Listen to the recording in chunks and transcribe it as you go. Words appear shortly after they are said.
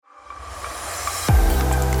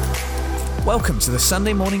Welcome to the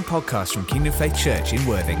Sunday morning podcast from Kingdom Faith Church in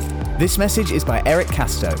Worthing. This message is by Eric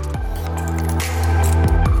Casto.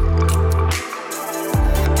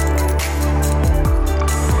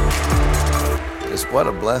 What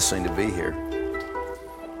a blessing to be here.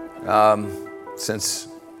 Since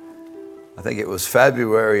I think it was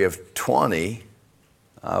February of 20,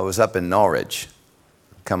 I was up in Norwich.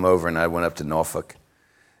 Come over and I went up to Norfolk.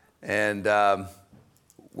 And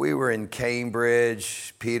we were in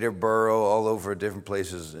Cambridge, Peterborough, all over different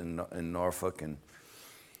places in Norfolk.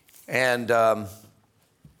 And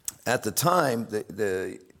at the time,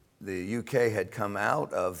 the UK had come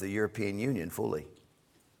out of the European Union fully.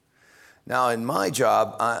 Now, in my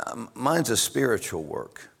job, mine's a spiritual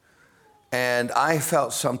work, and I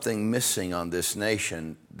felt something missing on this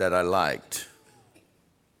nation that I liked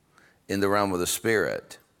in the realm of the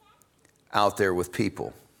Spirit, out there with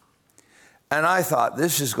people. And I thought,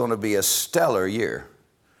 this is going to be a stellar year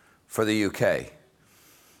for the UK.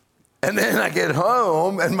 And then I get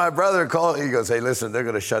home, and my brother called, he goes, hey, listen, they're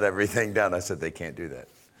going to shut everything down. I said, they can't do that.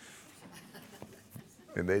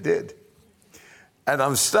 And they did. And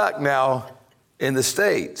I'm stuck now in the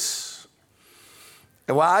States.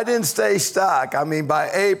 And while I didn't stay stuck, I mean,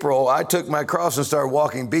 by April, I took my cross and started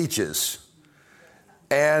walking beaches.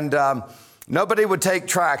 And nobody would take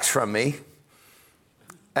tracts from me.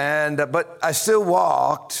 But I still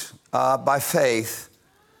walked by faith,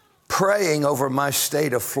 praying over my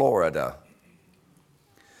state of Florida.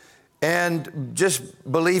 And just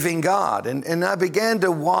believing God. And I began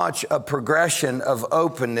to watch a progression of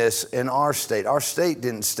openness in our state. Our state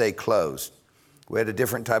didn't stay closed. We had a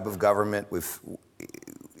different type of government,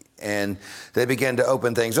 and they began to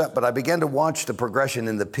open things up. But I began to watch the progression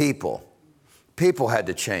in the people. People had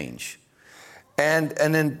to change. And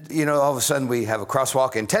then, all of a sudden we have a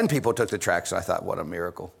crosswalk, and 10 people took the tracks. I thought, what a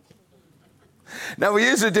miracle. Now, we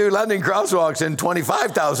used to do London crosswalks and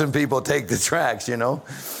 25,000 people take the tracks, and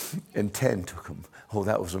 10 took them. Oh,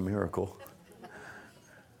 that was a miracle.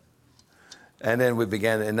 And then we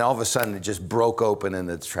began, and all of a sudden it just broke open and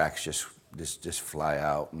the tracks just fly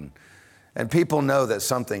out. And people know that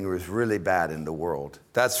something was really bad in the world.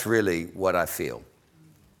 That's really what I feel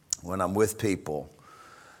when I'm with people.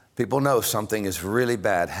 People know something is really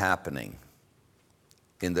bad happening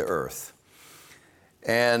in the earth.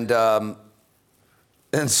 And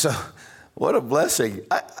so, what a blessing.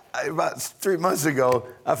 About 3 months ago,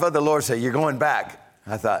 I felt the Lord say, you're going back.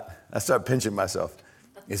 I started pinching myself.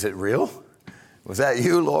 Is it real? Was that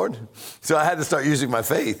you, Lord? So I had to start using my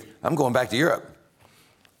faith. I'm going back to Europe.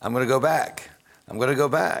 I'm going to go back. I'm going to go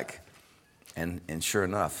back. And sure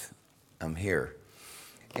enough, I'm here.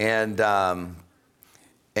 And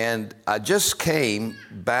I just came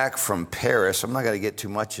back from Paris. I'm not going to get too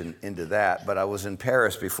much into that, but I was in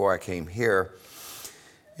Paris before I came here.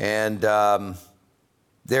 And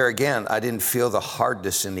there again, I didn't feel the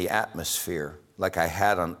hardness in the atmosphere like I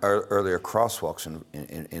had on earlier crosswalks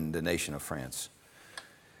in the nation of France.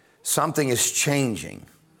 Something is changing.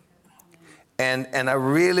 And I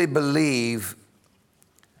really believe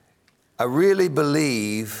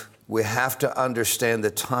we have to understand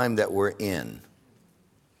the time that we're in.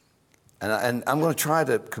 And I'm going to try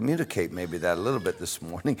to communicate maybe that a little bit this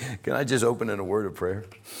morning. Can I just open in a word of prayer?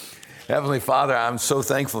 Heavenly Father, I'm so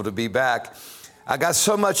thankful to be back. I got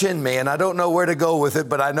so much in me, and I don't know where to go with it,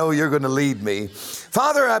 but I know you're going to lead me.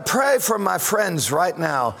 Father, I pray for my friends right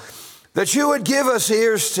now that you would give us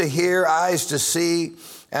ears to hear, eyes to see,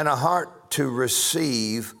 and a heart to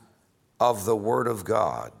receive of the Word of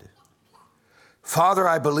God. Father,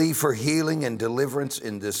 I believe for healing and deliverance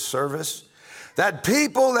in this service, that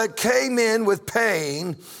people that came in with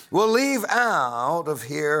pain will leave out of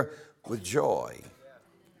here with joy.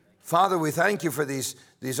 Father, we thank you for these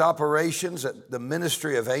operations at the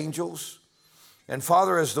ministry of angels. And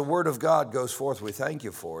Father, as the word of God goes forth, we thank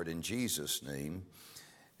you for it in Jesus' name.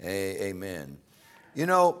 Amen.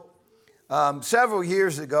 Several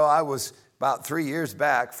years ago, I was about 4 years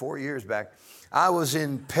back, I was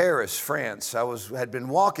in Paris, France. Had been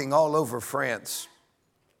walking all over France.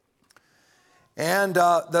 And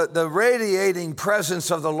the radiating presence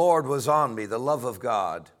of the Lord was on me, the love of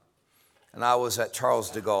God. And I was at Charles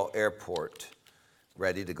de Gaulle Airport,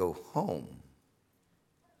 ready to go home.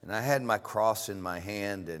 And I had my cross in my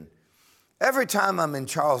hand. And every time I'm in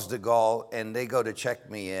Charles de Gaulle and they go to check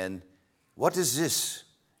me in, what is this?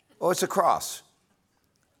 Oh, it's a cross.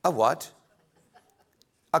 A what?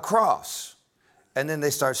 A cross. And then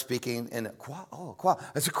they start speaking in,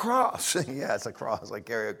 it's a cross. Yeah, it's a cross. I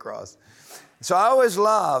carry a cross. So I always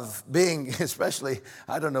love being, especially,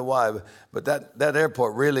 I don't know why, but that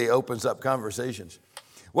airport really opens up conversations.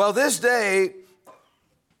 Well, this day,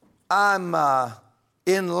 I'm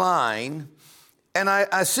in line, and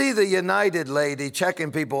I see the United lady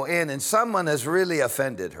checking people in, and someone has really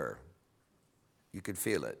offended her. You could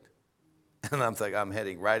feel it. And I'm thinking, I'm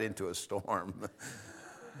heading right into a storm.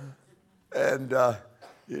 And,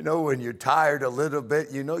 when you're tired a little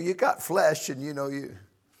bit, you got flesh, and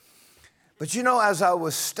But as I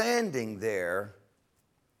was standing there,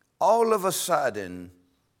 all of a sudden,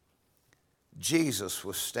 Jesus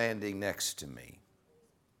was standing next to me.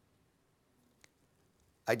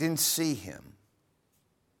 I didn't see him,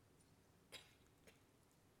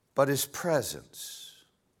 but his presence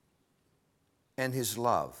and his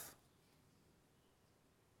love.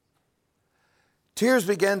 Tears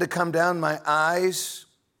began to come down my eyes,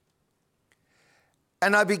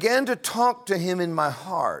 and I began to talk to him in my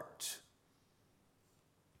heart.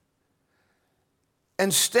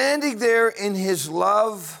 And standing there in his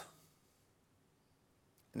love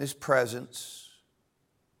and his presence,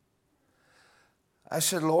 I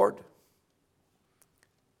said, Lord,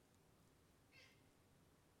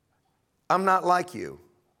 I'm not like you.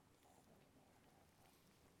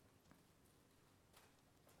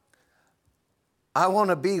 I want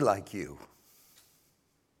to be like you.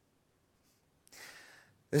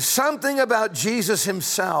 There's something about Jesus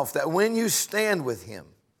himself that when you stand with him,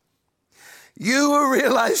 you will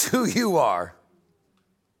realize who you are.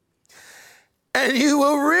 And you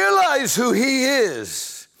will realize who he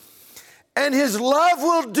is. And his love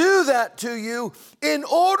will do that to you in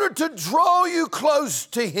order to draw you close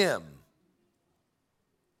to him.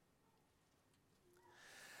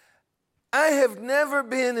 I have never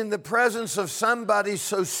been in the presence of somebody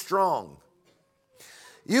so strong.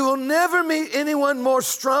 You will never meet anyone more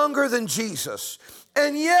stronger than Jesus,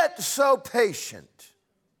 and yet so patient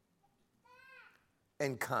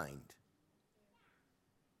and kind.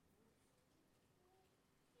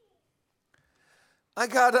 I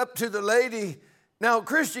got up to the lady. Now,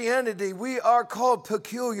 Christianity, we are called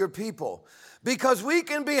peculiar people because we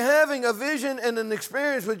can be having a vision and an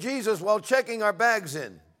experience with Jesus while checking our bags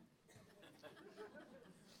in.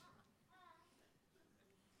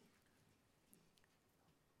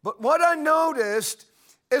 But what I noticed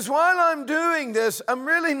is while I'm doing this, I'm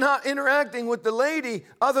really not interacting with the lady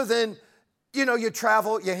other than, you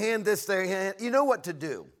travel, you hand this there, you know what to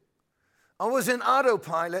do. I was in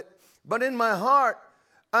autopilot, but in my heart,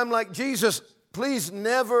 I'm like, Jesus, please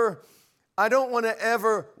I don't want to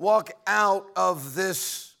ever walk out of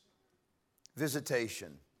this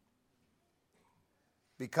visitation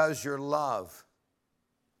because your love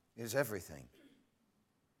is everything.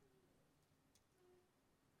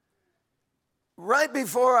 Right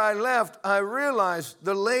before I left, I realized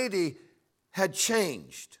the lady had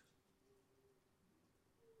changed.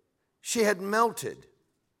 She had melted.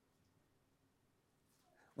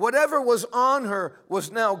 Whatever was on her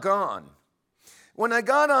was now gone. When I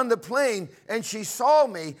got on the plane and she saw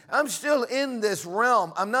me, I'm still in this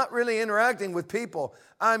realm. I'm not really interacting with people.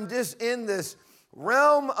 I'm just in this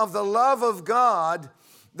realm of the love of God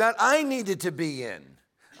that I needed to be in.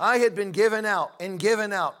 I had been given out and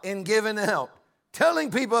given out and given out, telling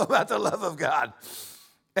people about the love of God.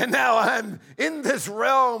 And now I'm in this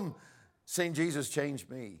realm saying, Jesus changed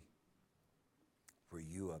me. Were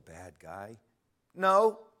you a bad guy?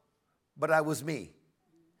 No, but I was me.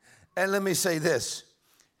 And let me say this,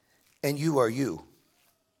 and you are you.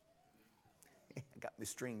 I got my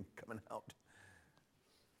string coming out.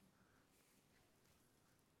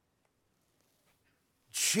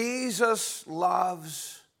 Jesus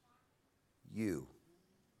loves you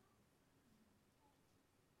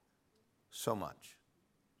so much.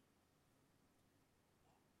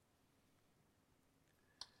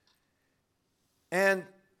 And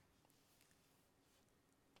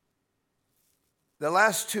the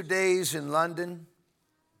last 2 days in London,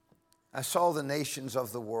 I saw the nations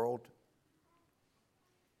of the world.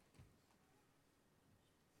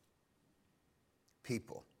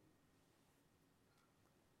 People.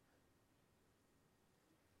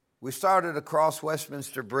 We started across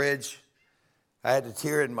Westminster Bridge. I had a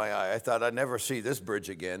tear in my eye. I thought I'd never see this bridge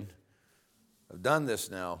again. I've done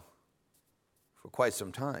this now for quite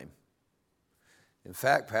some time. In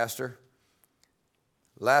fact, Pastor,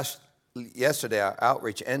 yesterday our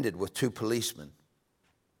outreach ended with 2 policemen.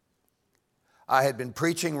 I had been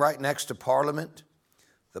preaching right next to Parliament.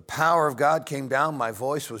 The power of God came down. My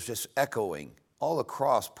voice was just echoing all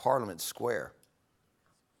across Parliament Square.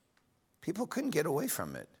 People couldn't get away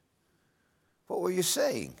from it. What were you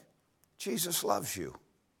saying? Jesus loves you.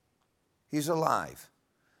 He's alive.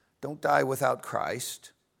 Don't die without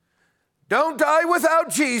Christ. Don't die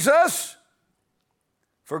without Jesus.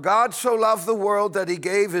 For God so loved the world that he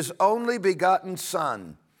gave his only begotten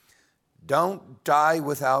Son, Don't die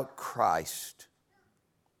without Christ.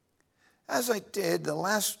 As I did, the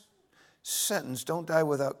last sentence, don't die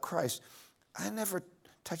without Christ, I never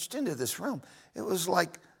touched into this realm. It was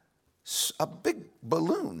like a big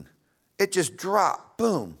balloon. It just dropped,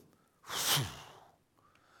 boom.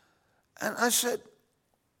 And I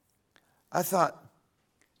thought,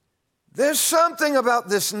 there's something about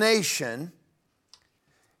this nation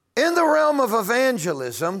in the realm of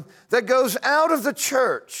evangelism that goes out of the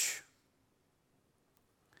church.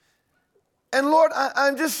 And Lord,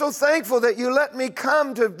 I'm just so thankful that you let me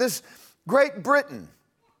come to this Great Britain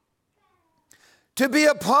to be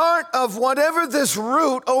a part of whatever this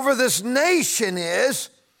root over this nation is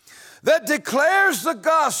that declares the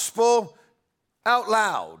gospel out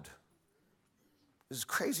loud. There's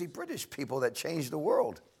crazy British people that changed the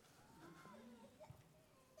world.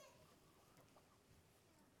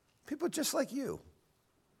 People just like you.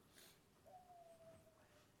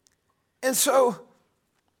 And so,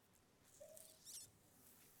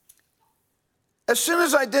 as soon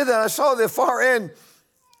as I did that, I saw the far end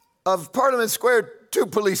of Parliament Square 2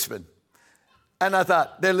 policemen. And I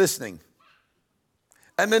thought, they're listening.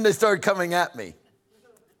 And then they started coming at me.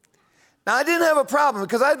 Now, I didn't have a problem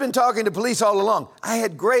because I'd been talking to police all along. I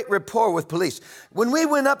had great rapport with police. When we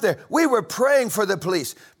went up there, we were praying for the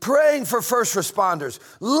police, praying for first responders,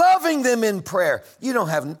 loving them in prayer. You don't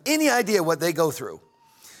have any idea what they go through.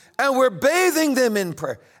 And we're bathing them in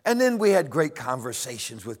prayer. And then we had great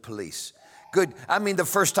conversations with police. Good. I mean, the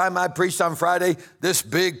first time I preached on Friday, this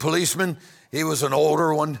big policeman, he was an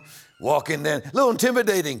older one, walking in, a little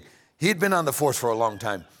intimidating. He'd been on the force for a long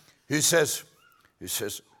time. He says,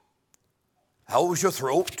 how was your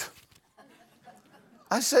throat?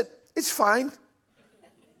 I said, it's fine.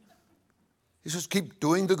 He says, keep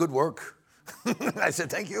doing the good work. I said,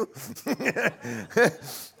 thank you.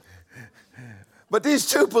 But these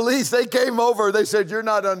 2 police, they came over. They said, you're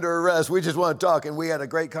not under arrest. We just want to talk. And we had a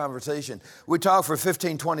great conversation. We talked for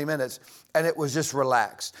 15, 20 minutes, and it was just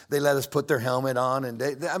relaxed. They let us put their helmet on. And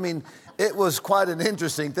it was quite an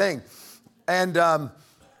interesting thing. And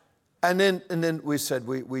then we said,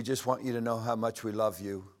 we just want you to know how much we love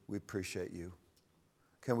you. We appreciate you.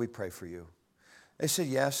 Can we pray for you? They said,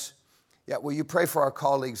 yes. Yeah, will you pray for our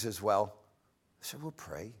colleagues as well? I said, we'll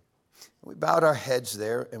pray. We bowed our heads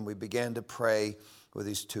there, and we began to pray with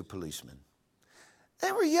these 2 policemen.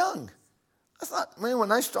 They were young. I thought, man,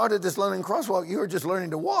 when I started this learning crosswalk, you were just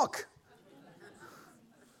learning to walk.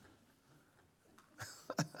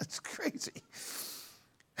 That's crazy.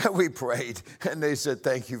 And we prayed, and they said,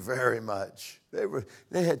 thank you very much.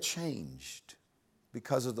 They had changed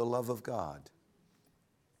because of the love of God.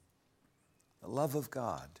 The love of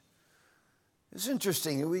God. It's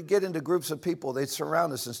interesting. We'd get into groups of people. They'd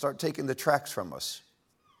surround us and start taking the tracts from us.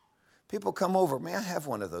 People come over. May I have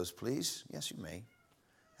one of those, please? Yes, you may.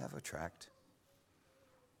 Have a tract.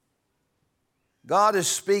 God is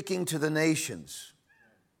speaking to the nations.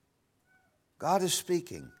 God is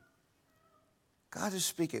speaking. God is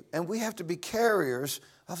speaking. And we have to be carriers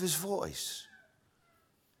of his voice.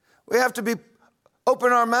 We have to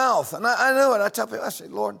open our mouth. And I know it. I tell people, I say,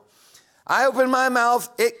 Lord, I open my mouth,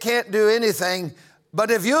 it can't do anything,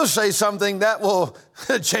 but if you say something, that will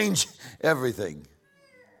change everything.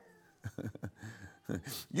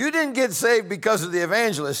 You didn't get saved because of the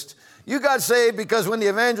evangelist. You got saved because when the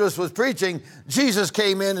evangelist was preaching, Jesus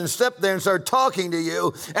came in and stepped there and started talking to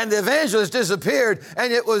you, and the evangelist disappeared,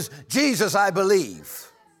 and it was Jesus, I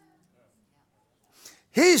believe.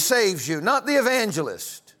 He saves you, not the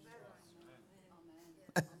evangelist.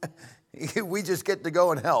 We just get to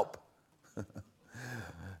go and help.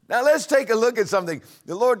 Now let's take a look at something.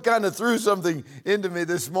 The Lord kind of threw something into me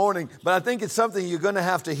this morning, but I think it's something you're going to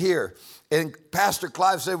have to hear. And Pastor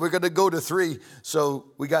Clive said we're going to go to 3,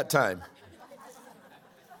 so we got time.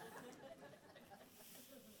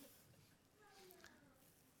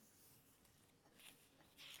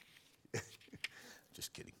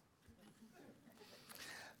 Just kidding.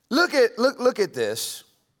 Look at this.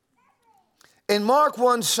 In Mark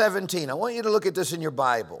 1:17, I want you to look at this in your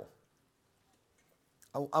Bible.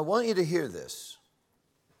 I want you to hear this.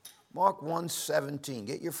 Mark 1:17.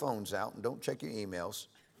 Get your phones out and don't check your emails.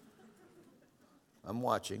 I'm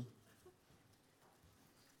watching.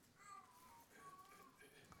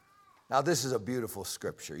 Now, this is a beautiful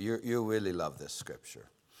scripture. You really love this scripture.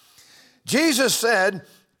 Jesus said,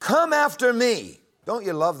 come after me. Don't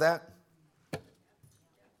you love that?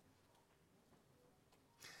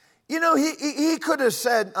 You know, he could have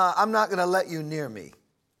said, I'm not going to let you near me.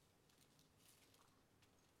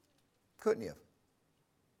 Couldn't you?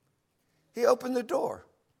 He opened the door.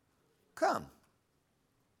 Come.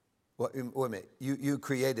 Wait a minute. You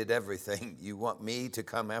created everything. You want me to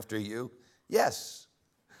come after you? Yes.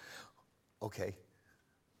 Okay.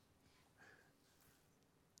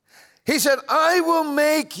 He said, I will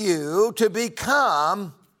make you to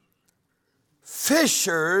become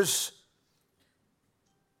fishers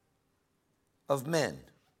of men.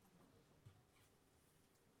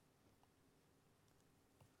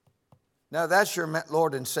 Now that's your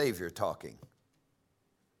Lord and Savior talking.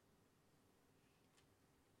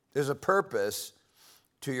 There's a purpose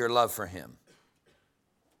to your love for Him.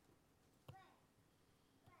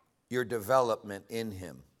 Your development in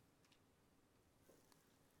Him.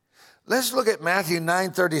 Let's look at Matthew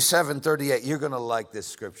 9:37-38. You're going to like this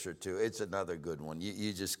scripture too. It's another good one.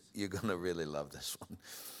 You're going to really love this one.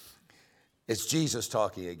 It's Jesus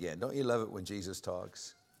talking again. Don't you love it when Jesus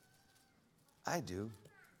talks? I do.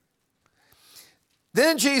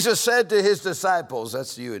 Then Jesus said to His disciples,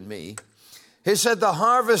 that's you and me, He said, the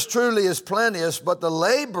harvest truly is plenteous, but the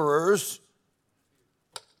laborers,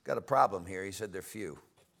 got a problem here. He said they're few.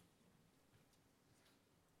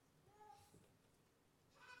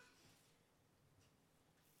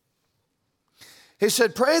 He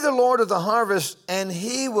said, pray the Lord of the harvest, and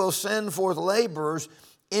He will send forth laborers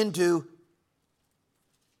into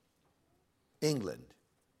England.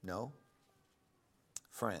 No.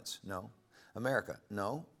 France. No. America.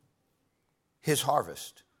 No. His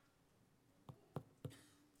harvest.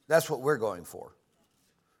 That's what we're going for.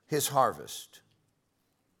 His harvest.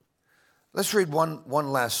 Let's read one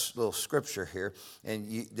last little scripture here.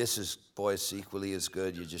 And this is, boy, it's equally as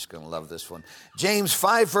good. You're just going to love this one. James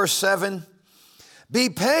 5:7. Be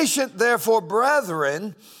patient, therefore,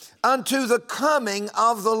 brethren, unto the coming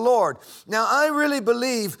of the Lord. Now, I really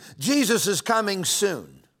believe Jesus is coming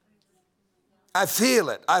soon. I feel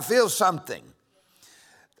it. I feel something.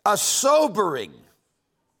 A sobering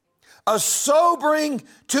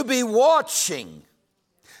to be watching,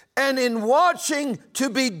 and in watching to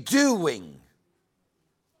be doing.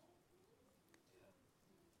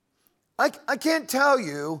 I can't tell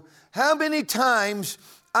you how many times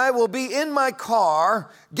I will be in my car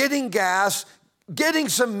getting gas, getting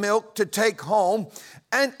some milk to take home,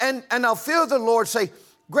 and I'll feel the Lord say,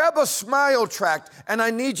 grab a smile tract, and I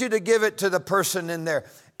need you to give it to the person in there.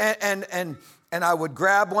 And I would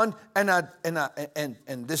grab one, and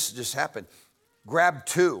this just happened. Grab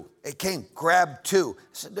two. It came, grab two. I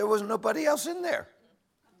said, there was nobody else in there.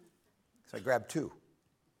 So I grabbed two.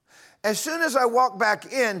 As soon as I walked back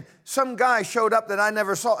in, some guy showed up that I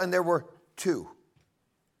never saw, and there were two.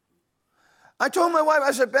 I told my wife,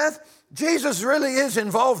 I said, Beth, Jesus really is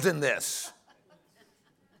involved in this.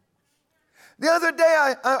 The other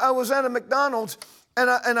day, I was at a McDonald's,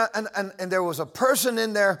 and there was a person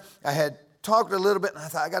in there. I had talked a little bit, and I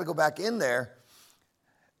thought, I got to go back in there.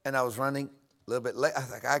 And I was running a little bit late. I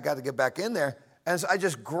thought, I got to get back in there. And so I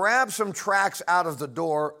just grabbed some tracts out of the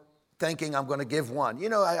door, thinking I'm going to give one. You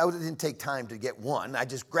know, I didn't take time to get one. I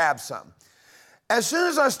just grabbed some. As soon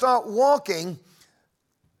as I start walking,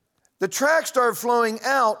 the tracts started flowing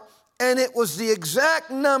out, and it was the exact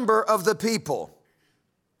number of the people.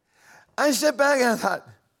 I sat back and I thought,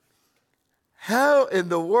 how in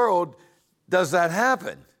the world does that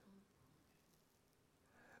happen?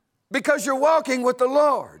 Because you're walking with the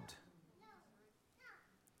Lord.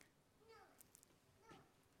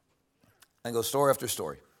 I go story after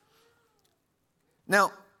story.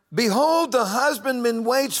 Now, behold, the husbandman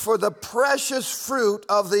waits for the precious fruit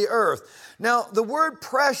of the earth. Now, the word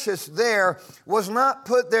precious there was not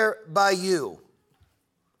put there by you.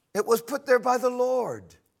 It was put there by the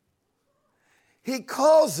Lord. He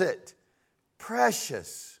calls it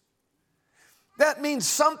precious. That means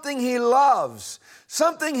something He loves,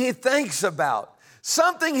 something He thinks about,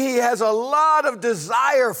 something He has a lot of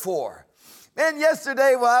desire for. And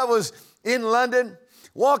yesterday while I was in London,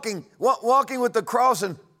 walking with the cross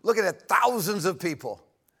and looking at thousands of people.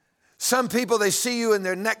 Some people, they see you and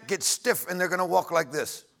their neck gets stiff and they're going to walk like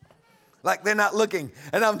this, like they're not looking.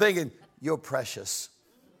 And I'm thinking, you're precious.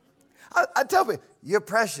 I tell people, you're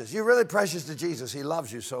precious. You're really precious to Jesus. He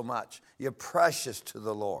loves you so much. You're precious to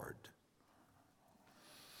the Lord.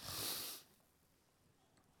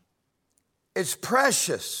 It's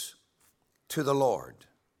precious to the Lord.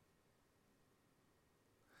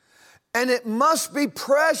 And it must be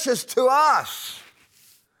precious to us.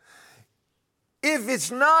 If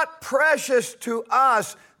it's not precious to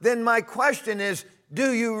us, then my question is,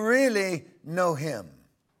 do you really know Him?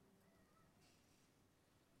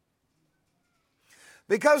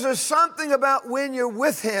 Because there's something about when you're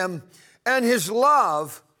with Him and His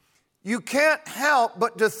love, you can't help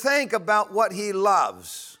but to think about what He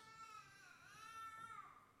loves.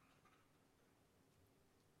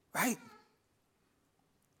 Right?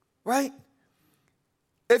 Right?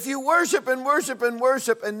 If you worship and worship and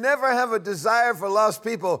worship and never have a desire for lost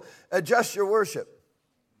people, adjust your worship.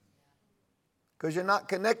 Because you're not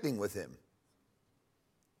connecting with him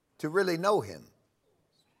to really know him.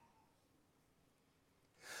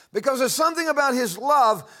 Because there's something about his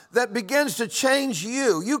love that begins to change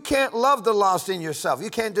you. You can't love the lost in yourself. You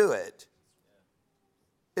can't do it.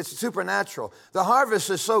 It's supernatural. The harvest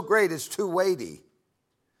is so great, it's too weighty.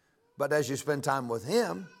 But as you spend time with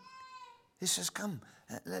him, he says, come,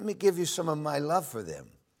 let me give you some of my love for them.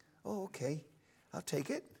 Oh, okay, I'll take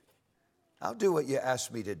it. I'll do what you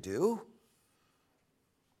asked me to do.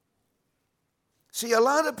 See, a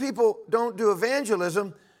lot of people don't do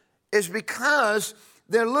evangelism is because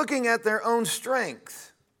they're looking at their own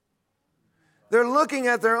strength. They're looking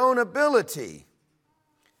at their own ability.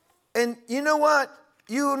 And you know what?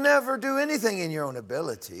 You'll never do anything in your own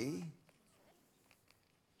ability.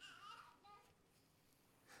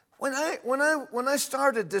 When I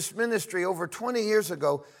started this ministry over 20 years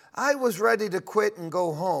ago, I was ready to quit and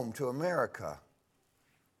go home to America.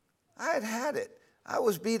 I had had it. I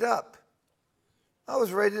was beat up. I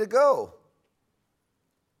was ready to go.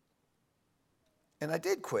 And I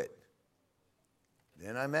did quit.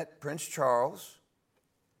 Then I met Prince Charles,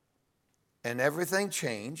 and everything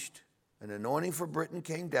changed. An anointing for Britain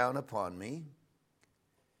came down upon me.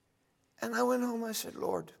 And I went home, I said,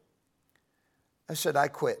 Lord, I said, I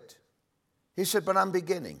quit. He said, but I'm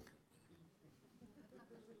beginning.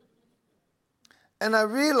 And I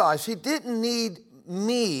realized he didn't need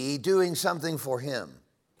me doing something for him.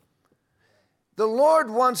 The Lord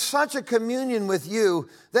wants such a communion with you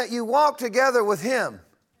that you walk together with him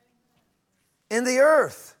in the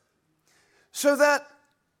earth, so that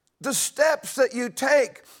the steps that you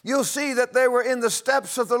take, you'll see that they were in the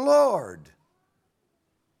steps of the Lord.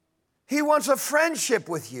 He wants a friendship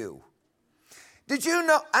with you. Did you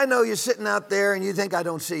know? I know you're sitting out there and you think I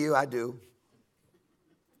don't see you. I do.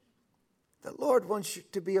 The Lord wants you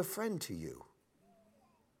to be a friend to you.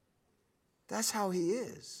 That's how he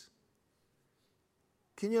is.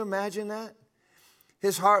 Can you imagine that?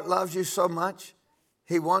 His heart loves you so much,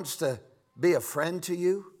 he wants to be a friend to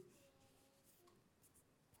you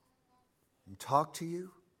and talk to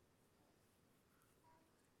you.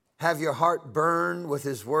 Have your heart burn with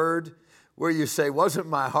his word, where you say, wasn't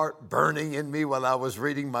my heart burning in me while I was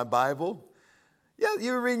reading my Bible? Yeah,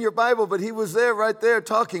 you were reading your Bible, but he was there right there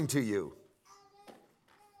talking to you.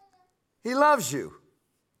 He loves you.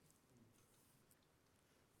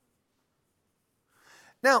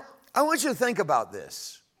 Now, I want you to think about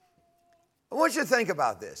this. I want you to think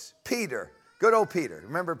about this. Peter, good old Peter.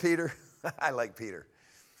 Remember Peter? I like Peter.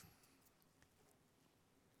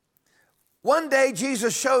 One day,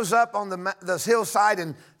 Jesus shows up on this hillside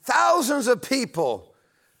and thousands of people.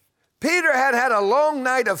 Peter had had a long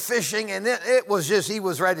night of fishing, and it was just, he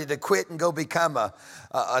was ready to quit and go become a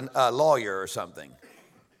lawyer or something.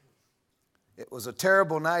 It was a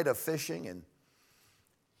terrible night of fishing,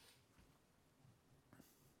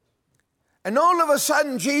 and all of a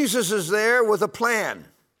sudden, Jesus is there with a plan.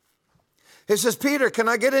 He says, Peter, can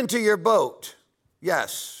I get into your boat?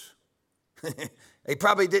 Yes. He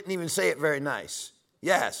probably didn't even say it very nice.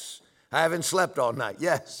 Yes. I haven't slept all night.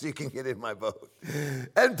 Yes, you can get in my boat.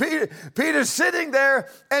 And Peter's sitting there,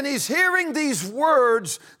 and he's hearing these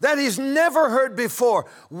words that he's never heard before.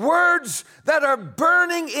 Words that are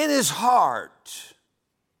burning in his heart.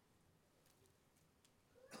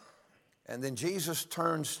 And then Jesus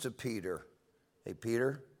turns to Peter. Hey,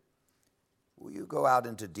 Peter, will you go out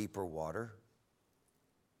into deeper water?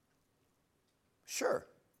 Sure.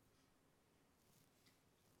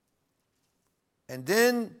 And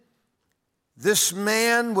then this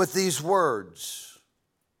man with these words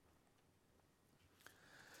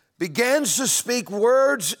begins to speak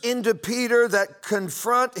words into Peter that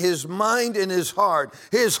confront his mind and his heart.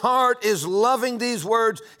 His heart is loving these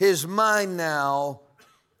words. His mind now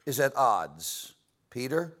is at odds.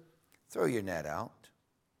 Peter, throw your net out.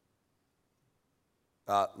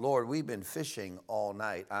 Lord, we've been fishing all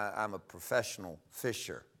night. I'm a professional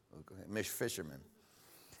fisherman.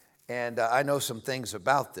 And I know some things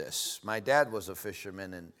about this. My dad was a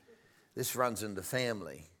fisherman, and this runs in the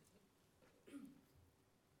family.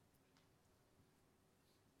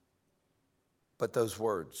 But those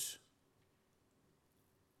words,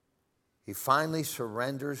 he finally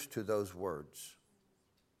surrenders to those words.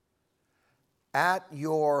 At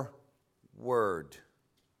your word,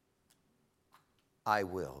 I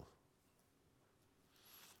will.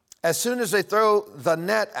 As soon as they throw the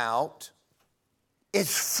net out,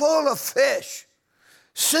 it's full of fish,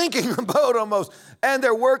 sinking the boat almost, and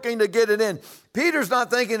they're working to get it in. Peter's not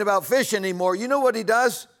thinking about fish anymore. You know what he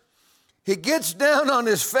does? He gets down on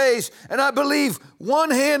his face, and I believe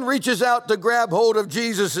one hand reaches out to grab hold of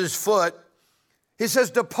Jesus' foot. He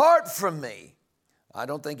says, "Depart from me." I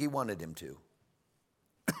don't think he wanted him to.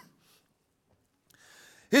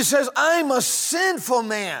 He says, "I'm a sinful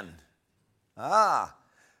man."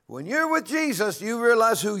 When you're with Jesus, you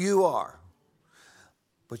realize who you are.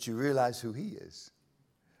 But you realize who he is.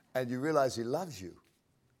 And you realize he loves you.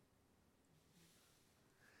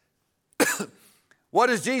 What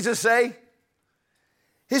does Jesus say?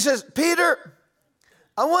 He says, "Peter,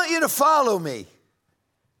 I want you to follow me.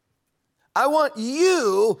 I want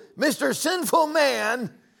you, Mr. Sinful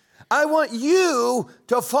Man, I want you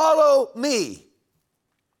to follow me.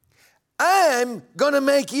 I'm going to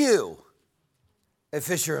make you a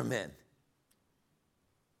fisher of men."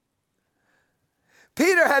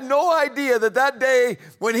 Peter had no idea that day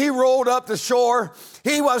when he rolled up the shore,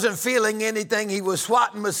 he wasn't feeling anything. He was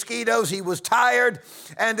swatting mosquitoes. He was tired.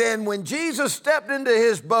 And then when Jesus stepped into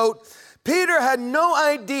his boat, Peter had no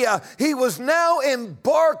idea he was now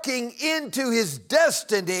embarking into his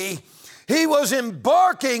destiny. He was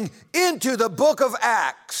embarking into the book of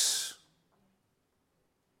Acts.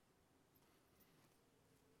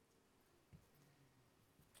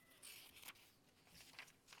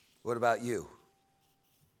 What about you?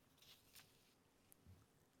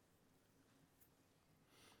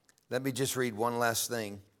 Let me just read one last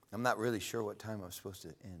thing. I'm not really sure what time I'm supposed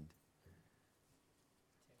to end.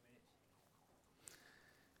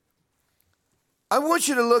 I want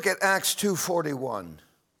you to look at Acts 2:41.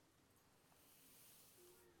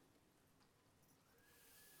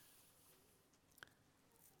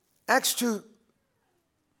 Acts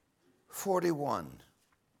 2:41.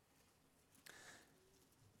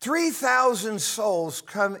 3,000 souls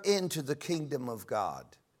come into the kingdom of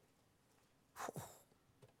God.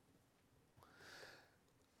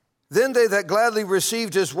 Then they that gladly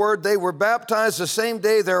received his word, they were baptized. The same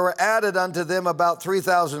day there were added unto them about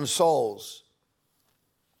 3,000 souls.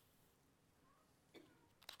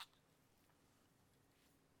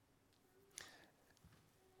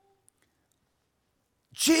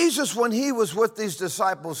 Jesus, when he was with these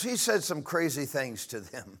disciples, he said some crazy things to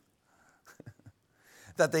them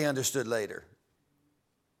that they understood later.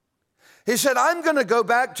 He said, "I'm going to go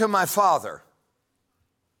back to my Father.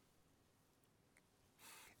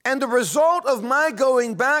 And the result of my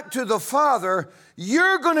going back to the Father,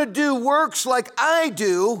 you're going to do works like I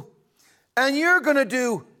do, and you're going to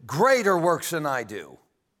do greater works than I do."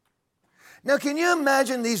 Now, can you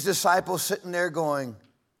imagine these disciples sitting there going,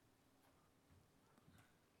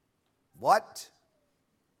 "What?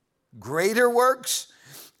 Greater works?"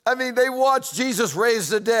 I mean, they watched Jesus raise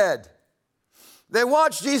the dead. They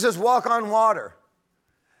watched Jesus walk on water.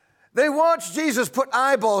 They watched Jesus put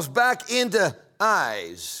eyeballs back into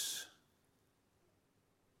eyes.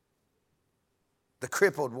 The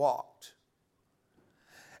crippled walked.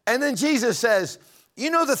 And then Jesus says, "You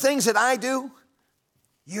know the things that I do?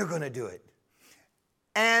 You're going to do it."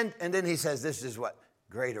 And then he says, this is what?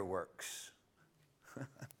 Greater works.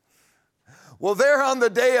 Well, there on the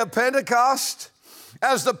day of Pentecost,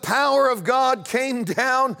 as the power of God came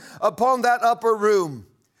down upon that upper room,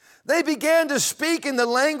 they began to speak in the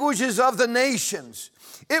languages of the nations.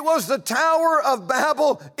 It was the Tower of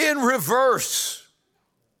Babel in reverse.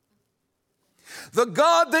 The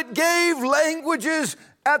God that gave languages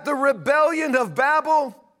at the rebellion of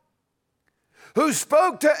Babel, who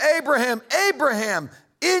spoke to Abraham, "Abraham,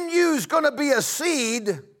 in you is going to be a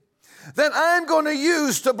seed that I'm going to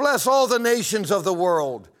use to bless all the nations of the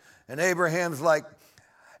world." And Abraham's like,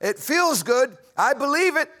 "It feels good. I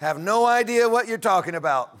believe it. Have no idea what you're talking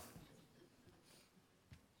about."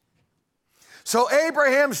 So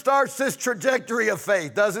Abraham starts this trajectory of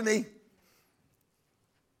faith, doesn't he?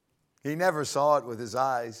 He never saw it with his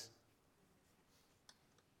eyes.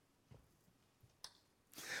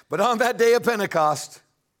 But on that day of Pentecost,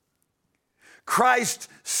 Christ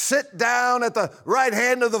sit down at the right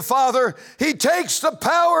hand of the Father. He takes the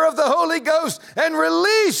power of the Holy Ghost and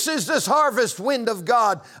releases this harvest wind of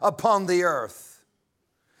God upon the earth.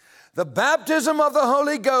 The baptism of the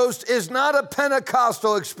Holy Ghost is not a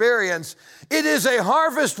Pentecostal experience. It is a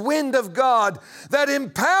harvest wind of God that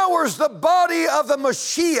empowers the body of the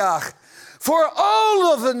Mashiach for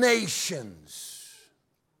all of the nations.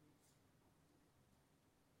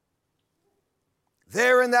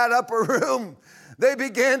 There in that upper room, they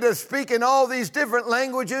began to speak in all these different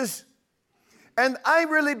languages. And I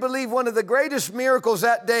really believe one of the greatest miracles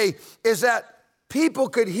that day is that people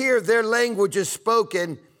could hear their languages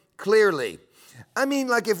spoken clearly. I mean,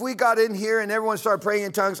 like if we got in here and everyone started praying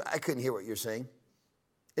in tongues, I couldn't hear what you're saying.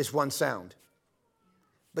 It's one sound.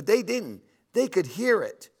 But they didn't. They could hear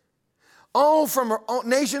it. all from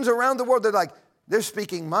nations around the world. They're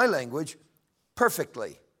speaking my language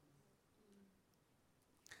perfectly.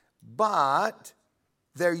 But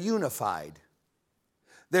they're unified.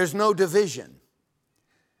 There's no division.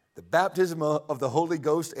 The baptism of the Holy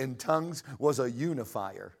Ghost in tongues was a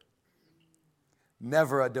unifier,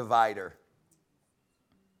 never a divider.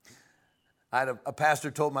 I had a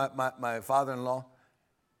pastor told my father-in-law,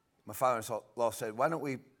 my father-in-law said, why don't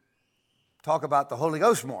we talk about the Holy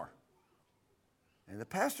Ghost more? And the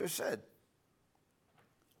pastor said,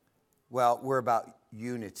 well, we're about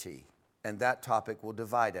unity, and that topic will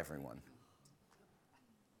divide everyone.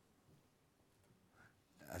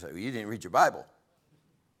 I said, well, you didn't read your Bible.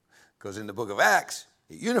 Because in the book of Acts,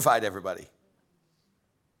 it unified everybody.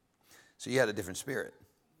 So you had a different spirit.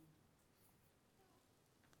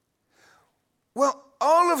 Well,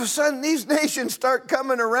 all of a sudden, these nations start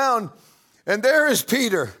coming around, and there is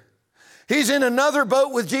Peter. He's in another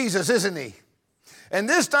boat with Jesus, isn't he? And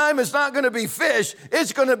this time, it's not going to be fish.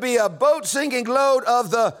 It's going to be a boat-sinking load of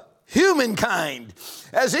the humankind.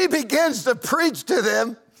 As he begins to preach to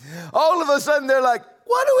them, all of a sudden, they're like,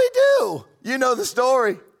 what do we do? You know the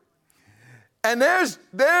story. And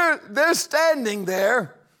they're standing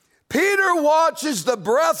there. Peter watches the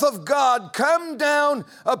breath of God come down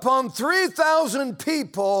upon 3,000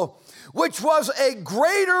 people, which was a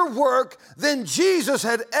greater work than Jesus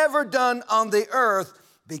had ever done on the earth,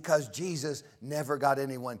 because Jesus never got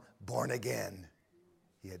anyone born again.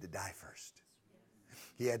 He had to die first.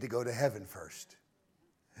 He had to go to heaven first.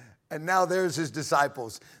 And now there's his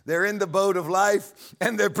disciples. They're in the boat of life,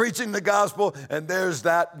 and they're preaching the gospel, and there's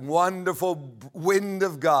that wonderful wind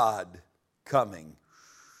of God coming,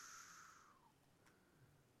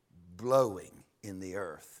 blowing in the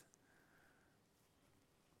earth.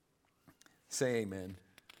 Say amen.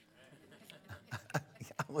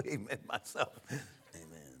 I'm amen myself.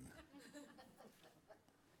 Amen.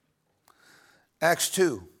 Acts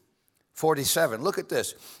 2:47. Look at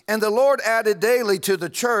this. And the Lord added daily to the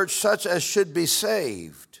church such as should be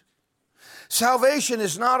saved. Salvation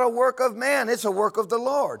is not a work of man. It's a work of the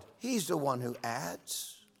Lord. He's the one who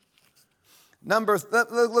adds.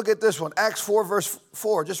 Look at this one. Acts 4 verse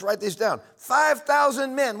 4. Just write these down.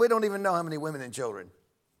 5,000 men. We don't even know how many women and children.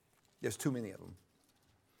 There's too many of them.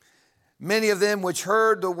 Many of them which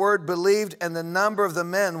heard the word believed, and the number of the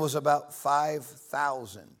men was about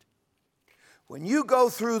 5,000. When you go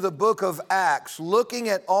through the book of Acts, looking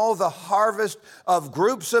at all the harvest of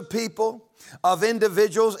groups of people, of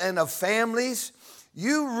individuals, and of families,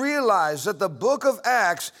 you realize that the book of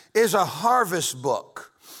Acts is a harvest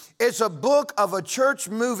book. It's a book of a church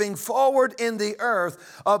moving forward in the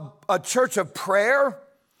earth, a church of prayer,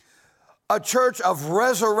 a church of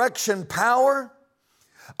resurrection power,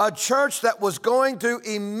 a church that was going through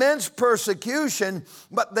immense persecution,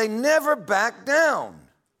 but they never backed down.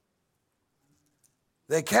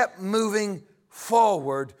 They kept moving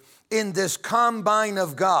forward in this combine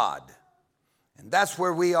of God. And that's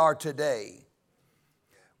where we are today.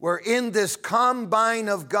 We're in this combine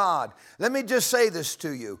of God. Let me just say this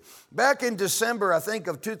to you. Back in December, I think,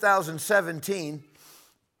 of 2017,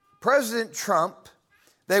 President Trump,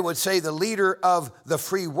 they would say the leader of the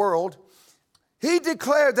free world, he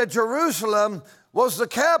declared that Jerusalem was the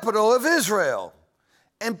capital of Israel.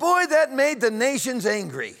 And boy, that made the nations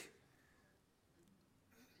angry.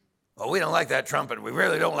 Well, we don't like that Trump, and we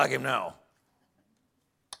really don't like him now.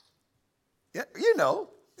 Yeah, you know,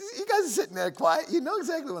 you guys are sitting there quiet. You know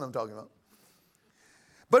exactly what I'm talking about.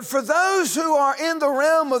 But for those who are in the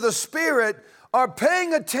realm of the Spirit, are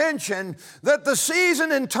paying attention that the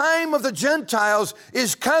season and time of the Gentiles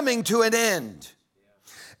is coming to an end.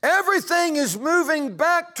 Everything is moving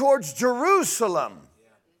back towards Jerusalem.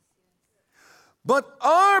 But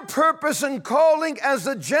our purpose and calling as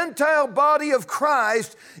the Gentile body of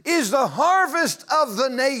Christ is the harvest of the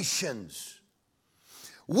nations.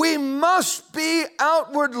 We must be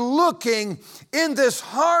outward looking in this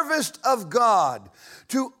harvest of God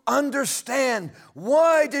to understand,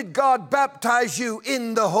 why did God baptize you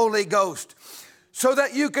in the Holy Ghost? So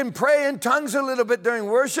that you can pray in tongues a little bit during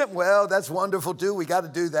worship? Well, that's wonderful too. We got to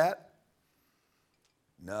do that.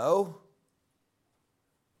 No.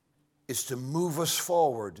 Is to move us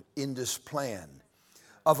forward in this plan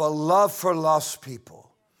of a love for lost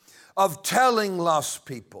people, of telling lost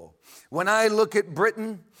people. When I look at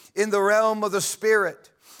Britain in the realm of the Spirit,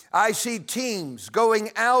 I see teams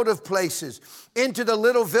going out of places into the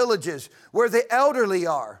little villages where the elderly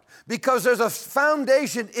are, because there's a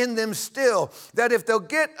foundation in them still that if they'll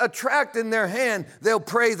get a tract in their hand, they'll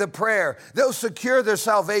pray the prayer. They'll secure their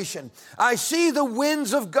salvation. I see the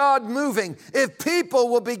winds of God moving if people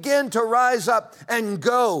will begin to rise up and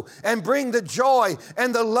go and bring the joy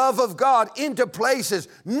and the love of God into places,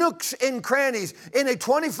 nooks and crannies in a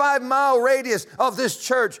 25-mile radius of this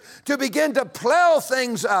church, to begin to plow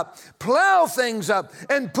things up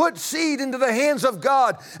and put seed into the hands of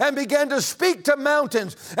God and begin to speak to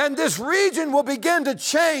mountains. And this region will begin to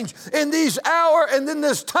change in these hour and in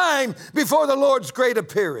this time before the Lord's great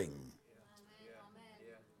appearing.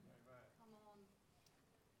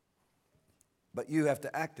 But you have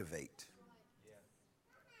to activate.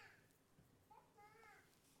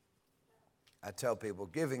 I tell people,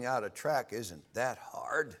 giving out a tract isn't that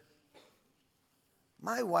hard.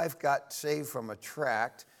 My wife got saved from a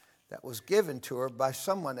tract that was given to her by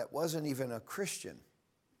someone that wasn't even a Christian.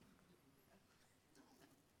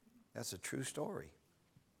 That's a true story.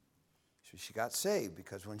 So she got saved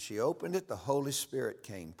because when she opened it, the Holy Spirit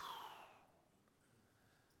came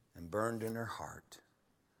and burned in her heart.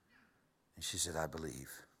 And she said, I believe.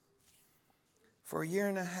 For a year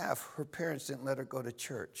and a half, her parents didn't let her go to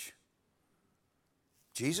church.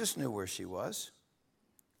 Jesus knew where she was.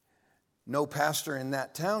 No pastor in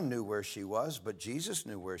that town knew where she was, but Jesus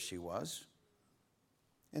knew where she was.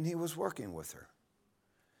 And he was working with her.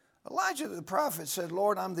 Elijah the prophet said,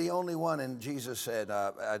 Lord, I'm the only one. And Jesus said,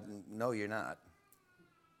 no, you're not.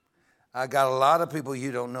 I got a lot of people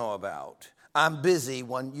you don't know about. I'm busy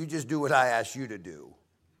when you just do what I ask you to do.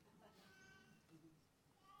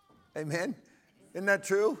 Amen? Isn't that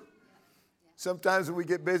true? Sometimes when we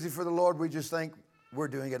get busy for the Lord, we just think we're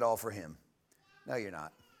doing it all for him. No, you're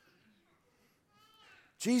not.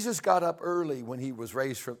 Jesus got up early when he was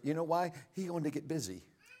raised from, you know why? He wanted to get busy.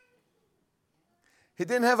 He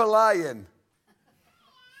didn't have a lie-in.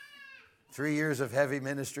 3 years of heavy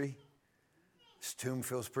ministry. This tomb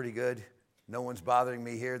feels pretty good. No one's bothering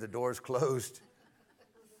me here. The door's closed.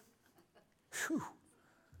 Whew.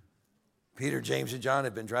 Peter, James, and John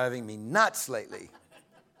have been driving me nuts lately.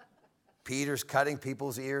 Peter's cutting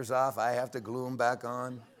people's ears off. I have to glue them back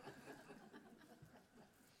on.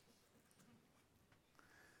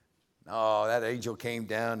 Oh, that angel came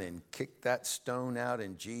down and kicked that stone out,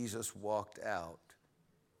 and Jesus walked out.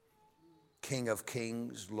 King of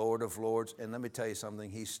kings, Lord of lords. And let me tell you something,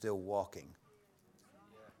 he's still walking.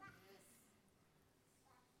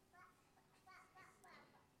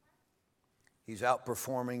 He's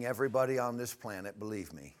outperforming everybody on this planet,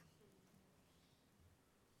 believe me.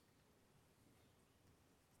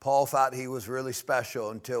 Paul thought he was really special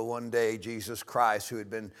until one day Jesus Christ, who had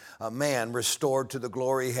been a man restored to the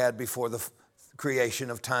glory he had before the creation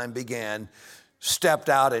of time began, stepped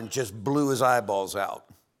out and just blew his eyeballs out.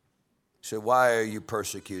 He said, why are you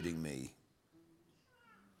persecuting me?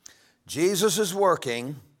 Jesus is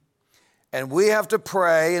working, and we have to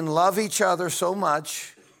pray and love each other so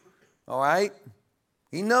much, all right?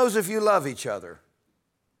 He knows if you love each other.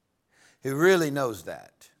 He really knows that.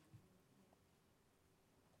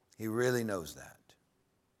 He really knows that.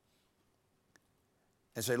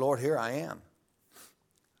 And say, Lord, here I am.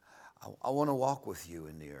 I want to walk with you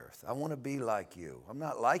in the earth. I want to be like you. I'm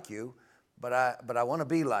not like you, but I want to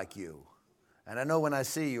be like you. And I know when I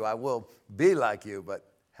see you, I will be like you, but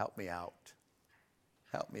help me out.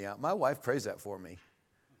 Help me out. My wife prays that for me.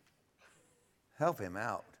 Help him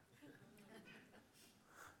out.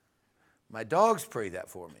 My dogs pray that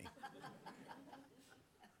for me.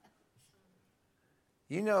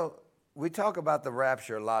 You know, we talk about the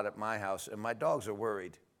rapture a lot at my house, and my dogs are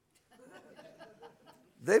worried.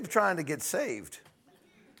 They're trying to get saved.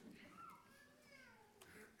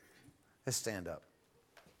 Let's stand up.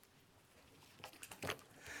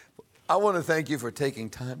 I want to thank you for taking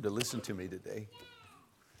time to listen to me today.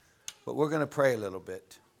 But we're going to pray a little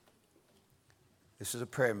bit. This is a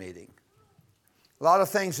prayer meeting. A lot of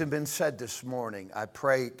things have been said this morning. I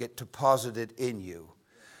pray get deposited in you.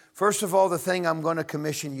 First of all, the thing I'm going to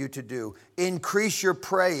commission you to do, increase your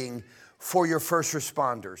praying for your first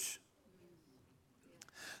responders.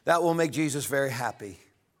 That will make Jesus very happy.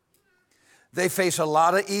 They face a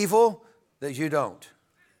lot of evil that you don't.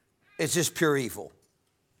 It's just pure evil.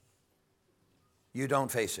 You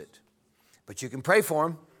don't face it. But you can pray for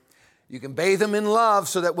them. You can bathe them in love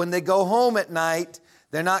so that when they go home at night,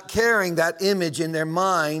 they're not carrying that image in their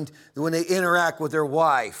mind when they interact with their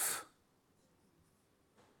wife.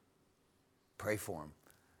 Pray for them.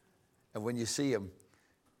 And when you see them,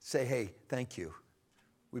 say, hey, thank you.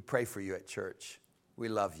 We pray for you at church. We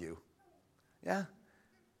love you. Yeah?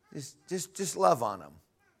 Just love on them.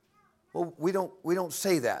 Well, we don't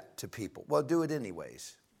say that to people. Well, do it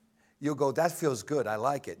anyways. You'll go, that feels good, I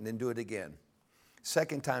like it, and then do it again.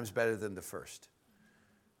 Second time's better than the first.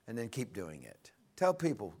 And then keep doing it. Tell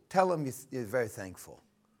them you're very thankful.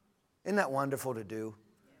 Isn't that wonderful to do?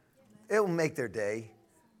 It will make their day.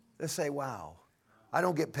 They'll say, wow, I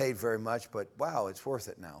don't get paid very much, but wow, it's worth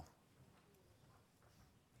it now.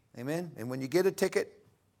 Amen? And when you get a ticket,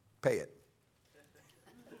 pay it.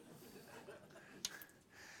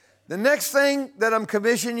 The next thing that I'm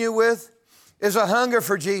commissioning you with is a hunger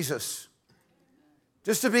for Jesus.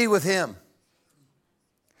 Just to be with Him.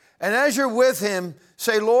 And as you're with Him,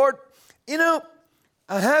 say, Lord,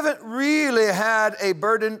 I haven't really had a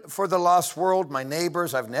burden for the lost world. My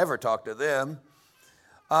neighbors, I've never talked to them.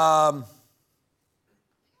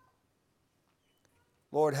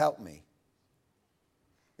 Lord, help me.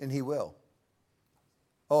 And He will.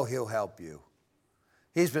 Oh, He'll help you.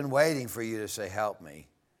 He's been waiting for you to say, help me.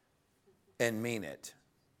 And mean it.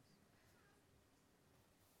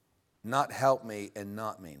 Not help me and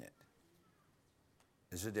not mean it.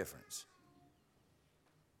 There's a difference.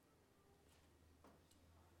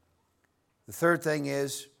 The third thing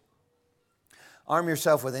is, arm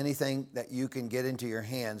yourself with anything that you can get into your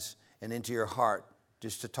hands and into your heart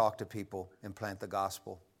just to talk to people and plant the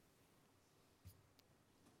gospel.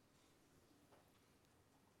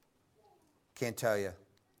 Can't tell you.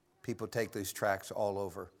 People take these tracts all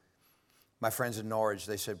over. My friends in Norwich,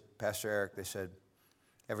 they said, Pastor Eric, they said,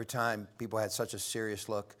 every time people had such a serious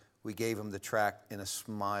look, we gave them the tract and a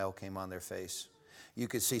smile came on their face. You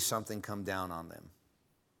could see something come down on them.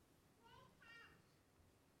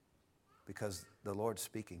 Because the Lord's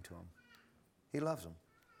speaking to them. He loves them.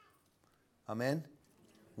 Amen?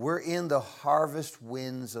 We're in the harvest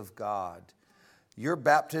winds of God. Your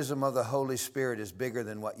baptism of the Holy Spirit is bigger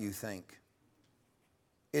than what you think.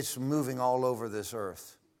 It's moving all over this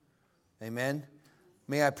earth. Amen?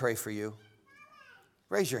 May I pray for you?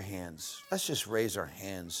 Raise your hands. Let's just raise our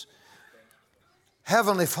hands.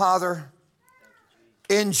 Heavenly Father,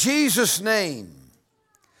 in Jesus' name,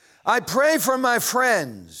 I pray for my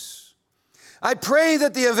friends. I pray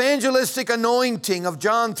that the evangelistic anointing of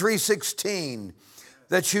John 3:16,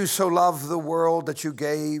 that you so loved the world that you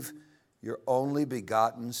gave your only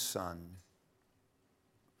begotten Son,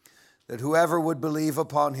 that whoever would believe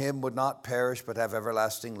upon Him would not perish but have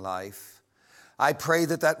everlasting life. I pray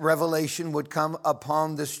that that revelation would come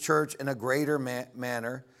upon this church in a greater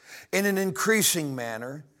manner, in an increasing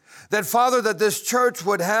manner. That, Father, that this church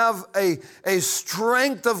would have a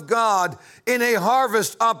strength of God in a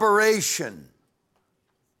harvest operation.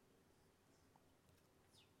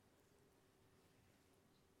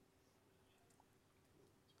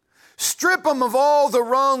 Strip them of all the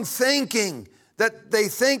wrong thinking, that they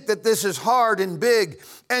think that this is hard and big,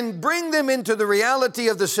 and bring them into the reality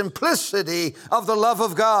of the simplicity of the love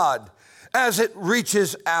of God as it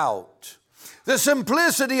reaches out. The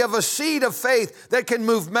simplicity of a seed of faith that can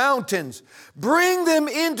move mountains. Bring them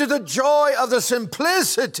into the joy of the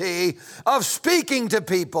simplicity of speaking to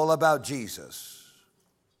people about Jesus.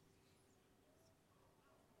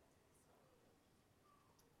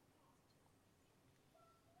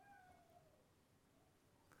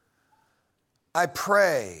 I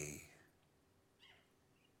pray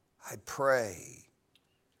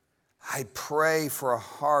for a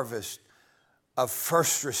harvest of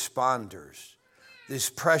first responders, these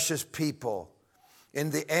precious people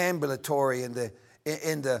in the ambulatory, in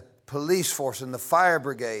the police force, in the fire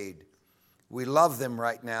brigade. We love them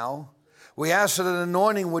right now. We ask that an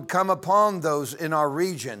anointing would come upon those in our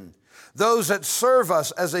region, those that serve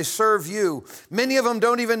us as they serve you. Many of them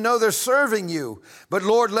don't even know they're serving you. But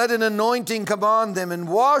Lord, let an anointing come on them and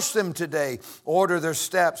wash them today. Order their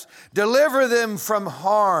steps. Deliver them from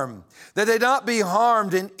harm, that they not be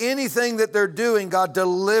harmed in anything that they're doing. God,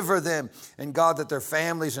 deliver them. And God, that their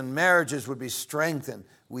families and marriages would be strengthened.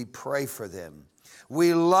 We pray for them.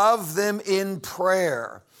 We love them in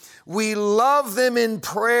prayer. We love them in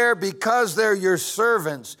prayer because they're your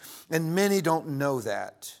servants. And many don't know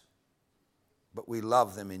that. But we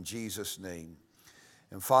love them in Jesus' name.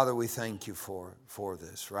 And Father, we thank you for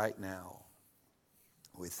this right now.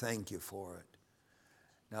 We thank you for it.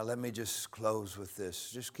 Now let me just close with this.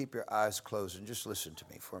 Just keep your eyes closed and just listen to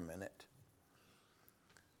me for a minute.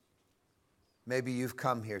 Maybe you've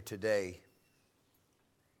come here today.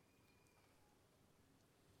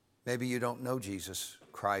 Maybe you don't know Jesus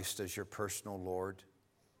Christ as your personal Lord.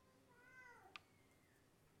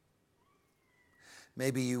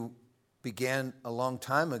 Maybe you began a long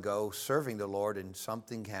time ago serving the Lord and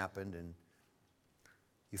something happened and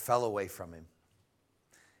you fell away from Him.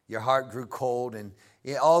 your heart grew cold, and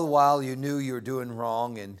all the while you knew you were doing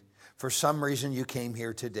wrong, and for some reason you came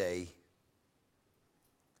here today,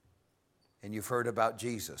 and you've heard about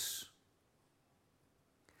Jesus.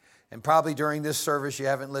 And probably during this service you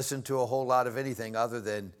haven't listened to a whole lot of anything other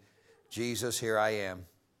than, Jesus, here I am.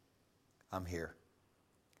 I'm here.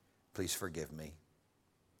 Please forgive me.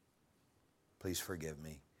 Please forgive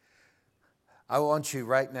me. I want you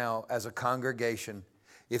right now as a congregation,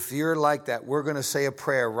 if you're like that, we're going to say a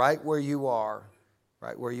prayer right where you are.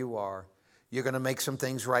 Right where you are. You're going to make some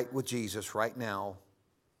things right with Jesus right now.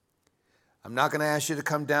 I'm not going to ask you to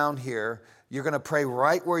come down here. You're going to pray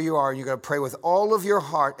right where you are, and you're going to pray with all of your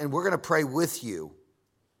heart, and we're going to pray with you.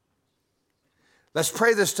 Let's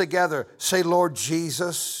pray this together. Say, Lord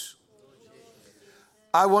Jesus,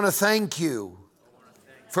 I want to thank you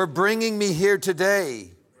for bringing me here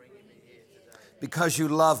today because you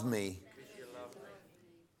love me.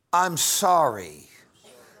 I'm sorry.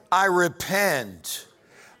 I repent.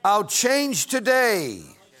 I'll change today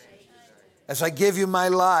as I give you my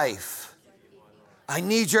life. I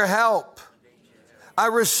need your help. I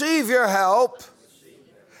receive your help.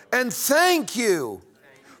 And thank you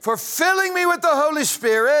for filling me with the Holy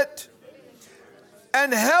Spirit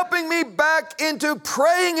and helping me back into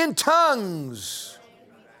praying in tongues.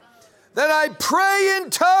 That I pray in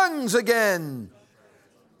tongues again.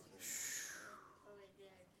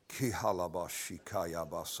 Kihalabashikaya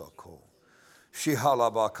basako.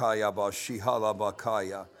 Shihalabakaya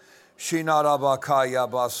bashihalabakaya. Shinarabakaya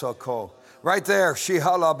basako. Right there,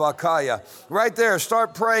 shihalabakaya. Right there,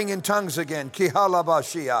 start praying in tongues again.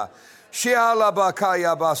 Kihalabashia.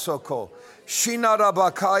 Shihalabakaya basoko.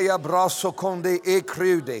 Shinarabakaya brasokonde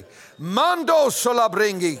ekrude. Mando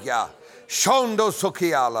solabringiya. Shondo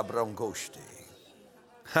sokiala brongoshte.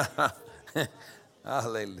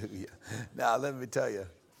 Hallelujah. Now, let me tell you,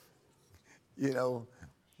 you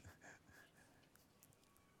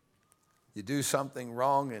do something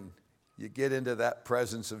wrong and you get into that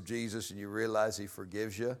presence of Jesus and you realize he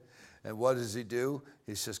forgives you. And what does he do?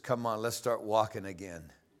 He says, come on, let's start walking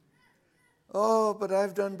again. Oh, but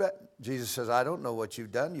I've done bad. Jesus says, I don't know what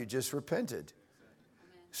you've done. You just repented.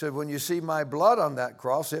 He said, when you see my blood on that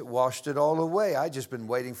cross, it washed it all away. I just been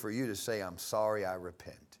waiting for you to say, I'm sorry, I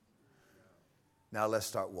repent. Now let's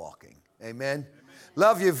start walking. Amen.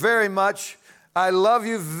 Love you very much. I love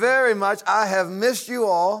you very much. I have missed you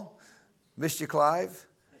all. Missed you, Clive.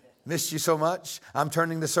 Missed you so much. I'm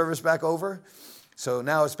turning the service back over. So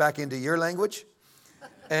now it's back into your language.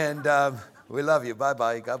 And we love you.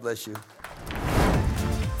 Bye-bye. God bless you.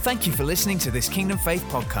 Thank you for listening to this Kingdom Faith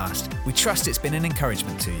podcast. We trust it's been an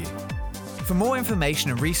encouragement to you. For more information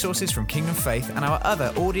and resources from Kingdom Faith and our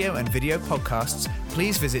other audio and video podcasts,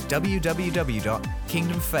 please visit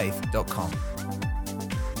www.kingdomfaith.com.